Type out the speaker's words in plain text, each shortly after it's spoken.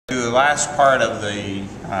last part of the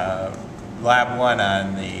Lab 1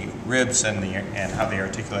 on the ribs and how they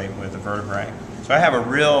articulate with the vertebrae. So I have a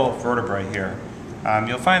real vertebrae here.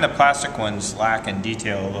 You'll find the plastic ones lack in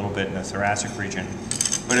detail a little bit in the thoracic region.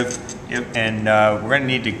 But we're going to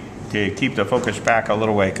need to keep the focus back a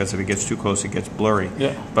little way, because if it gets too close it gets blurry.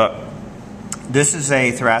 Yeah. But this is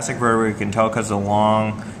a thoracic vertebrae. You can tell because of the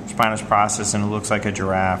long spinous process, and it looks like a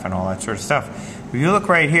giraffe and all that sort of stuff. If you look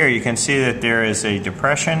right here, you can see that there is a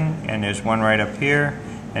depression, and there's one right up here,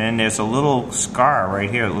 and then there's a little scar right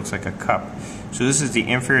here that looks like a cup. So this is the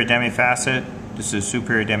inferior demifacet, this is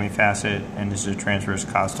superior demifacet, and this is a transverse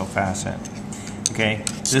costal facet. Okay,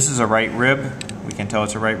 this is a right rib. We can tell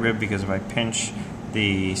it's a right rib because if I pinch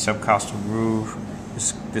the subcostal groove,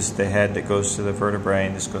 this is the head that goes to the vertebrae,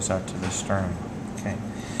 and this goes out to the sternum. Okay,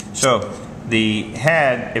 so the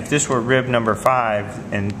head, if this were rib number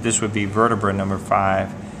 5, and this would be vertebra number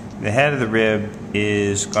 5, the head of the rib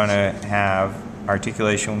is going to have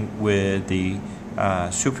articulation with the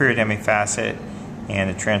superior demifacet and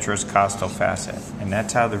the transverse costal facet. And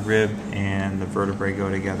that's how the rib and the vertebrae go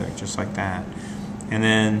together, just like that. And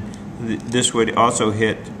then this would also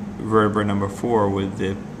hit vertebra number 4 with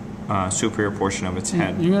the superior portion of its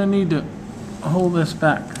head. You're going to need to hold this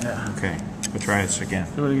back. Yeah. Okay, we'll try this again.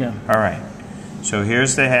 Do it again. All right. So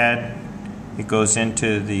here's the head. It goes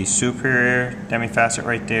into the superior demifacet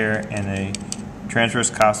right there, and the transverse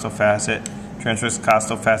costal facet. Transverse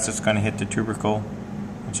costal facet is going to hit the tubercle,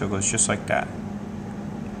 and so it goes just like that.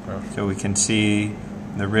 Perfect. So we can see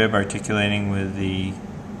the rib articulating with the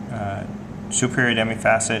superior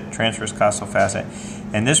demifacet, transverse costal facet,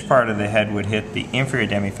 and this part of the head would hit the inferior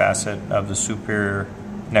demifacet of the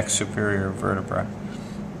next superior vertebra.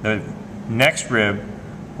 The next rib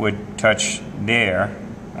would touch there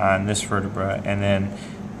on this vertebra, and then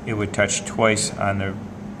it would touch twice on the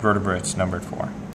vertebra it's numbered for.